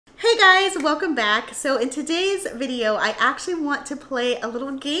Hey guys, welcome back. So in today's video, I actually want to play a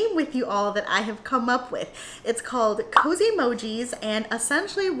little game with you all that I have come up with. It's called Cozimojis, and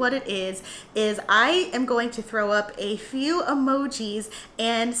essentially what it is I am going to throw up a few emojis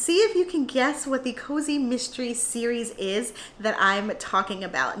and see if you can guess what the Cozy Mystery series is that I'm talking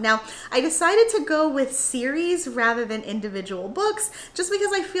about. Now, I decided to go with series rather than individual books just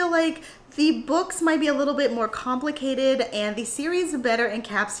because I feel like the books might be a little bit more complicated and the series better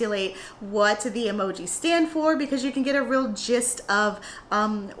encapsulate what the emojis stand for, because you can get a real gist of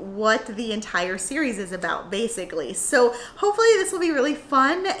what the entire series is about, basically. So hopefully this will be really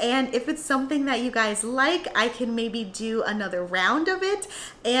fun, and if it's something that you guys like, I can maybe do another round of it.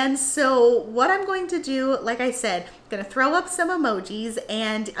 And so what I'm going to do, like I said, I'm gonna throw up some emojis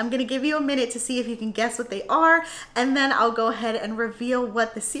and I'm gonna give you a minute to see if you can guess what they are, and then I'll go ahead and reveal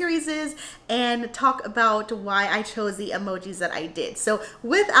what the series is and talk about why I chose the emojis that I did. So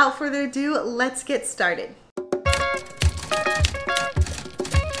without further ado, let's get started.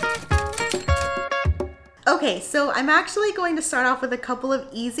 Okay, so I'm actually going to start off with a couple of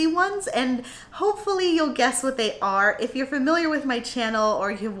easy ones, and hopefully you'll guess what they are. If you're familiar with my channel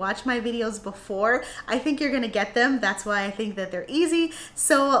or you've watched my videos before, I think you're gonna get them. That's why I think that they're easy.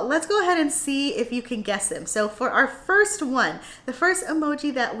 So let's go ahead and see if you can guess them. So for our first one, the first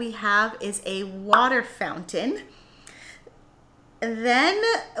emoji that we have is a water fountain. Then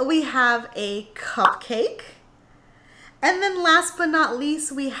we have a cupcake. And then last but not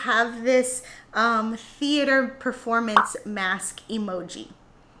least, we have this theater performance mask emoji.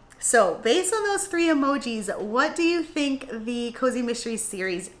 So based on those three emojis, what do you think the Cozy Mystery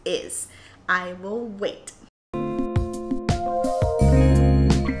series is? I will wait.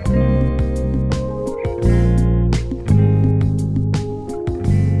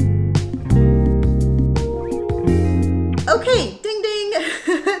 Okay, ding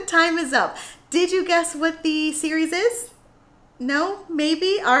ding, time is up. Did you guess what the series is? No?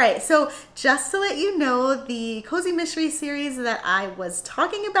 Maybe? Alright, so just to let you know, the Cozy Mystery series that I was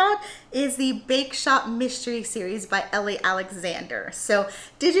talking about is the Bake Shop Mystery series by Ellie Alexander. So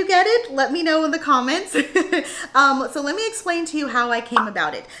did you get it? Let me know in the comments. So let me explain to you how I came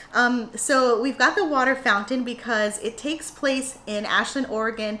about it. So we've got the water fountain because it takes place in Ashland,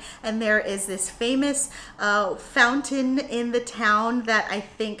 Oregon, and there is this famous fountain in the town that I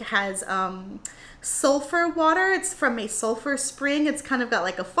think has sulfur water. It's from a sulfur spring. It's kind of got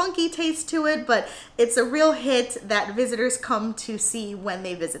like a funky taste to it, but it's a real hit that visitors come to see when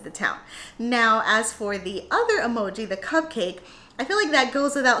they visit the town. Now, as for the other emoji, the cupcake, I feel like that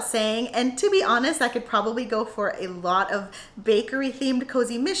goes without saying, and to be honest, I could probably go for a lot of bakery themed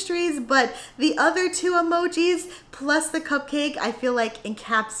Cozy Mysteries, but the other two emojis plus the cupcake I feel like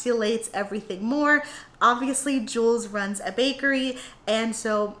encapsulates everything more. Obviously, Jules runs a bakery, and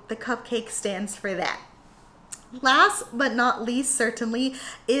so the cupcake stands for that. Last but not least, certainly,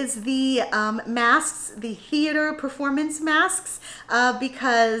 is the masks, the theater performance masks,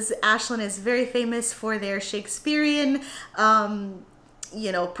 because Ashland is very famous for their Shakespearean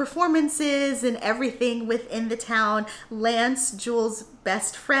performances and everything within the town. Lance, Jules'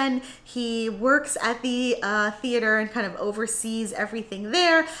 best friend, he works at the theater and kind of oversees everything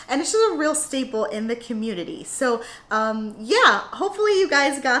there, and it's just a real staple in the community. So yeah, hopefully you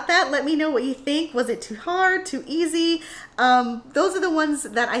guys got that. Let me know what you think. Was it too hard, too easy? Those are the ones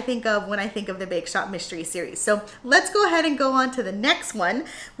that I think of when I think of the Bake Shop Mystery series. So let's go ahead and go on to the next one.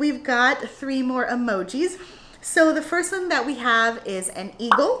 We've got three more emojis. So the first one that we have is an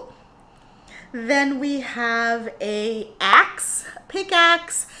eagle. Then we have a axe,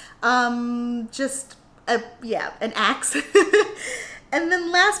 pickaxe, an axe. And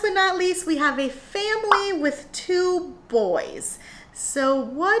then last but not least, we have a family with two boys. So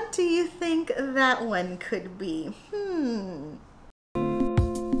what do you think that one could be?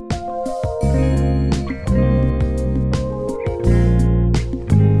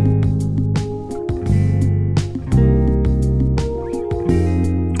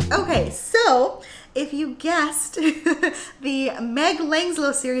 Okay, so if you guessed the Meg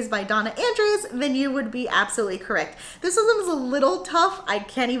Langslow series by Donna Andrews, then you would be absolutely correct. This one was a little tough, I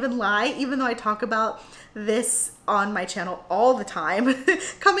can't even lie, even though I talk about this on my channel all the time.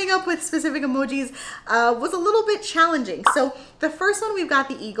 Coming up with specific emojis was a little bit challenging. So the first one, we've got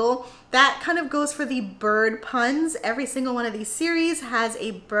the eagle. That kind of goes for the bird puns. Every single one of these series has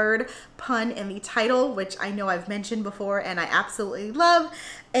a bird pun in the title, which I know I've mentioned before and I absolutely love.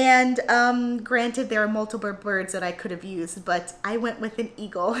 And granted, there are multiple birds that I could have used, but I went with an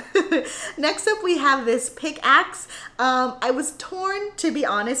eagle. Next up, we have this pickaxe. I was torn, to be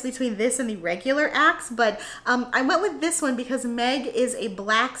honest, between this and the regular axe, but I went with this one because Meg is a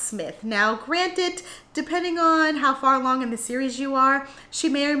blacksmith. Now, granted, depending on how far along in the series you are, she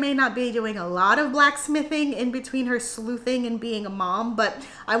may or may not be doing a lot of blacksmithing in between her sleuthing and being a mom, but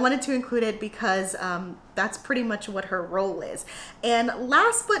I wanted to include it because that's pretty much what her role is. And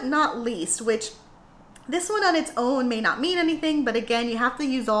last but not least, which this one on its own may not mean anything, but again, you have to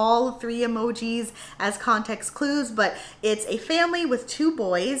use all 3 emojis as context clues, but it's a family with 2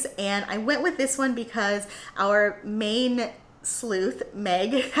 boys, and I went with this one because our main sleuth,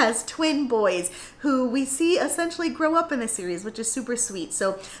 Meg, has twin boys who we see essentially grow up in the series, which is super sweet.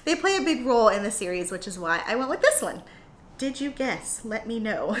 So they play a big role in the series, which is why I went with this one. Did you guess? Let me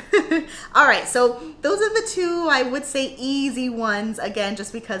know. All right, so those are the 2, I would say, easy ones. Again,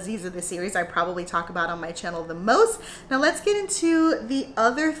 just because these are the series I probably talk about on my channel the most. Now let's get into the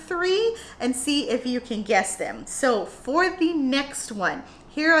other 3 and see if you can guess them. So for the next one,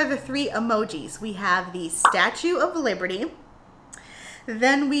 here are the 3 emojis. We have the Statue of Liberty.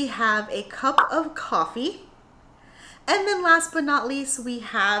 Then we have a cup of coffee. And then last but not least, we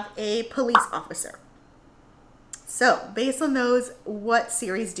have a police officer. So based on those, what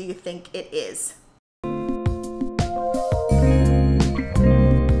series do you think it is?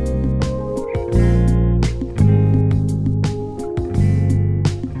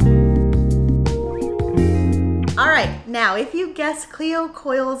 All right, now if you guess Cleo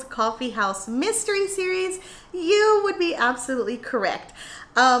Coyle's Coffee House Mystery Series, you would be absolutely correct.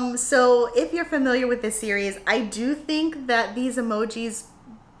 So if you're familiar with this series, I do think that these emojis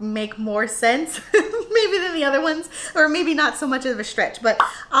make more sense maybe than the other ones, or maybe not so much of a stretch, but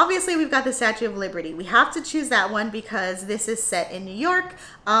obviously we've got the Statue of Liberty. We have to choose that one because this is set in New York,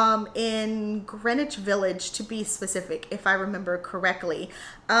 in Greenwich Village to be specific, if I remember correctly.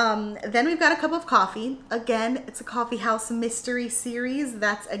 Then we've got a cup of coffee. Again, it's a coffee house mystery series,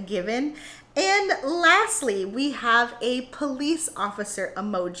 that's a given. And lastly, we have a police officer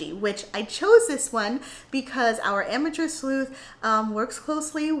emoji, which I chose this one because our amateur sleuth works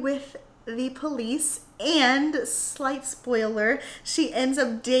closely with the police, and slight spoiler, she ends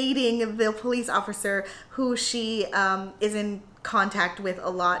up dating the police officer who she is in contact with a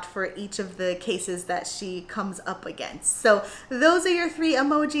lot for each of the cases that she comes up against. So those are your 3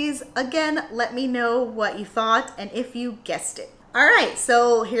 emojis. Again, let me know what you thought and if you guessed it. All right,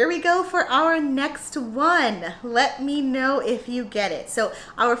 so here we go for our next one. Let me know if you get it. So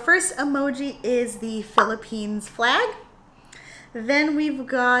our first emoji is the Philippines flag. Then we've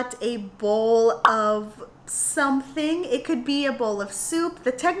got a bowl of something. It could be a bowl of soup.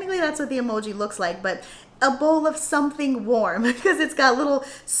 Technically that's what the emoji looks like, but a bowl of something warm because it's got little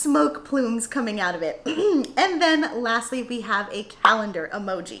smoke plumes coming out of it. And then lastly, we have a calendar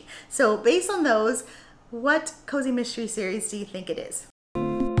emoji. So based on those, what Cozy Mystery series do you think it is?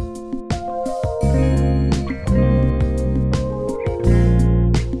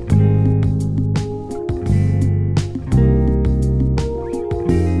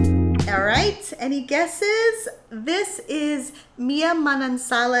 All right, any guesses? This is Mia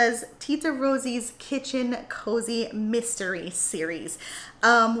Manansala's Tita Rosie's Kitchen Cozy Mystery series,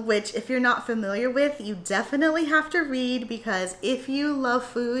 which if you're not familiar with, you definitely have to read because if you love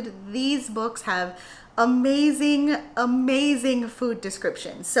food, these books have amazing food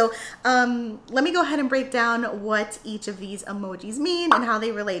descriptions. So let me go ahead and break down what each of these emojis mean and how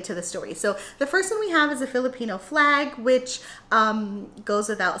they relate to the story. So the first one we have is a Filipino flag, which goes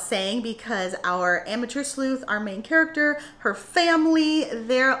without saying because our amateur sleuth, our main character, her family,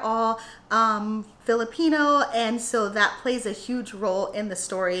 they're all Filipino, and so that plays a huge role in the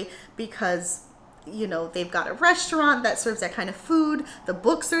story because you know, they've got a restaurant that serves that kind of food. The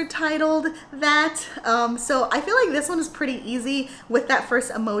books are titled that. So I feel like this one is pretty easy with that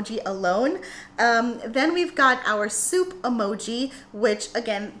first emoji alone. Then we've got our soup emoji, which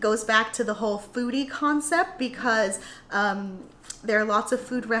again goes back to the whole foodie concept because there are lots of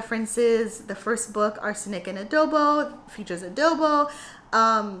food references. The first book, Arsenic and Adobo, features adobo.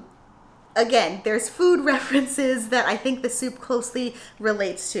 Again, there's food references that I think the soup closely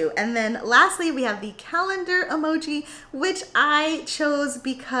relates to. And then lastly, we have the calendar emoji, which I chose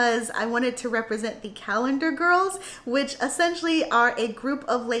because I wanted to represent the Calendar Girls, which essentially are a group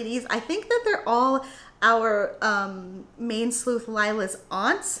of ladies. I think that they're all our main sleuth Lila's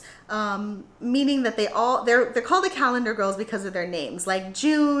aunts, meaning that they're called the Calendar Girls because of their names, like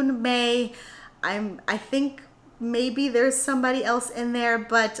June, May. I think maybe there's somebody else in there,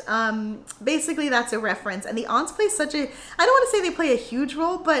 but basically that's a reference. And the aunts play such a, I don't want to say they play a huge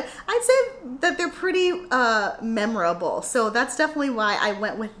role, but I'd say that they're pretty memorable. So that's definitely why I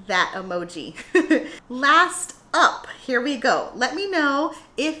went with that emoji. Last up, here we go. Let me know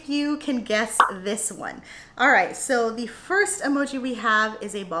if you can guess this one. All right, so the first emoji we have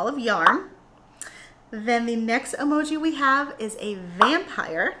is a ball of yarn. Then the next emoji we have is a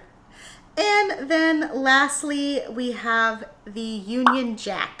vampire. And then lastly, we have the Union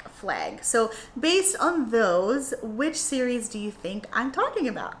Jack flag. So based on those, which series do you think I'm talking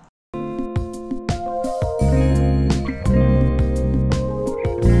about?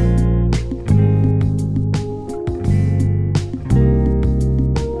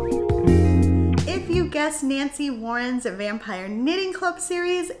 Guess Nancy Warren's Vampire Knitting Club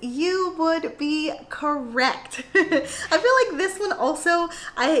series, you would be correct. I feel like this one also,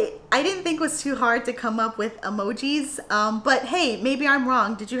 I didn't think was too hard to come up with emojis, but hey, maybe I'm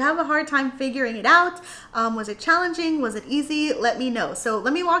wrong. Did you have a hard time figuring it out? Was it challenging? Was it easy? Let me know. So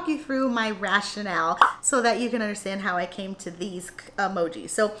let me walk you through my rationale so that you can understand how I came to these emojis.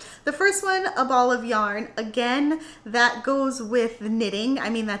 So the first one, a ball of yarn, again, that goes with knitting. I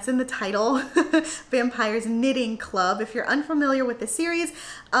mean, that's in the title. Vampire's Knitting Club. If you're unfamiliar with the series,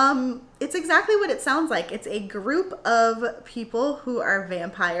 it's exactly what it sounds like. It's a group of people who are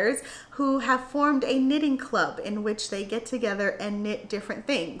vampires who have formed a knitting club in which they get together and knit different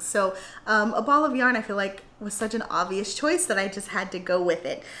things. So a ball of yarn, I feel like, was such an obvious choice that I just had to go with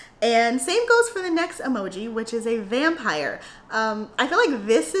it. And same goes for the next emoji, which is a vampire. I feel like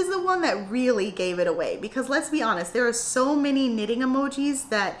this is the one that really gave it away, because let's be honest, there are so many knitting emojis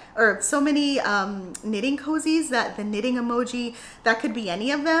that, or so many knitting cozies that the knitting emoji, that could be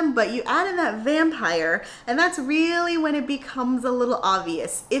any of them, but you add in that vampire, and that's really when it becomes a little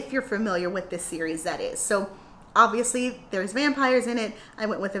obvious, if you're familiar with this series, that is. So obviously there's vampires in it. I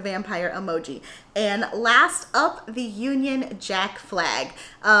went with a vampire emoji. And last up, the Union Jack flag.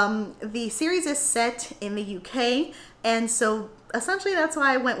 The series is set in the UK, and so essentially that's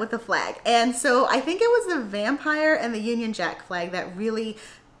why I went with the flag. And so I think it was the vampire and the Union Jack flag that really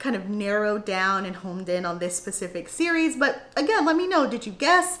kind of narrowed down and homed in on this specific series. But again, let me know, did you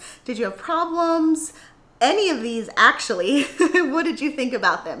guess? Did you have problems? Any of these, actually. What did you think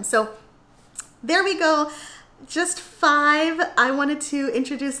about them? So there we go. Just 5. I wanted to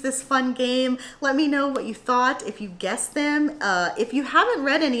introduce this fun game. Let me know what you thought, if you guessed them. If you haven't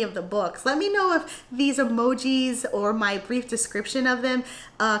read any of the books, let me know if these emojis or my brief description of them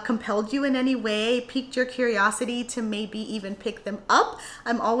compelled you in any way, piqued your curiosity to maybe even pick them up.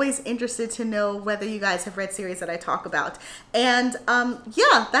 I'm always interested to know whether you guys have read series that I talk about. And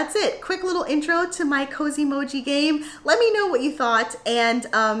yeah, that's it. Quick little intro to my Cozimoji game. Let me know what you thought, and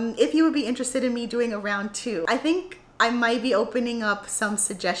if you would be interested in me doing a round 2. I think I might be opening up some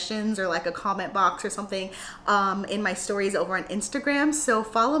suggestions or like a comment box or something in my stories over on Instagram. So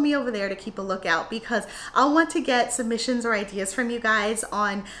follow me over there to keep a lookout, because I'll want to get submissions or ideas from you guys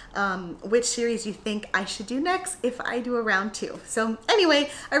on which series you think I should do next if I do a round 2. So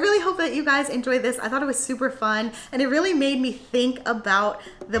anyway, I really hope that you guys enjoyed this. I thought it was super fun, and it really made me think about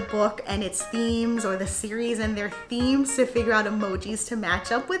the book and its themes, or the series and their themes, to figure out emojis to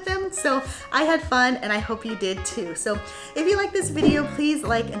match up with them. So I had fun, and I hope you did too. So if you like this video, please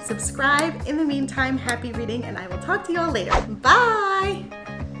like and subscribe. In the meantime, happy reading, and I will talk to you all later. Bye!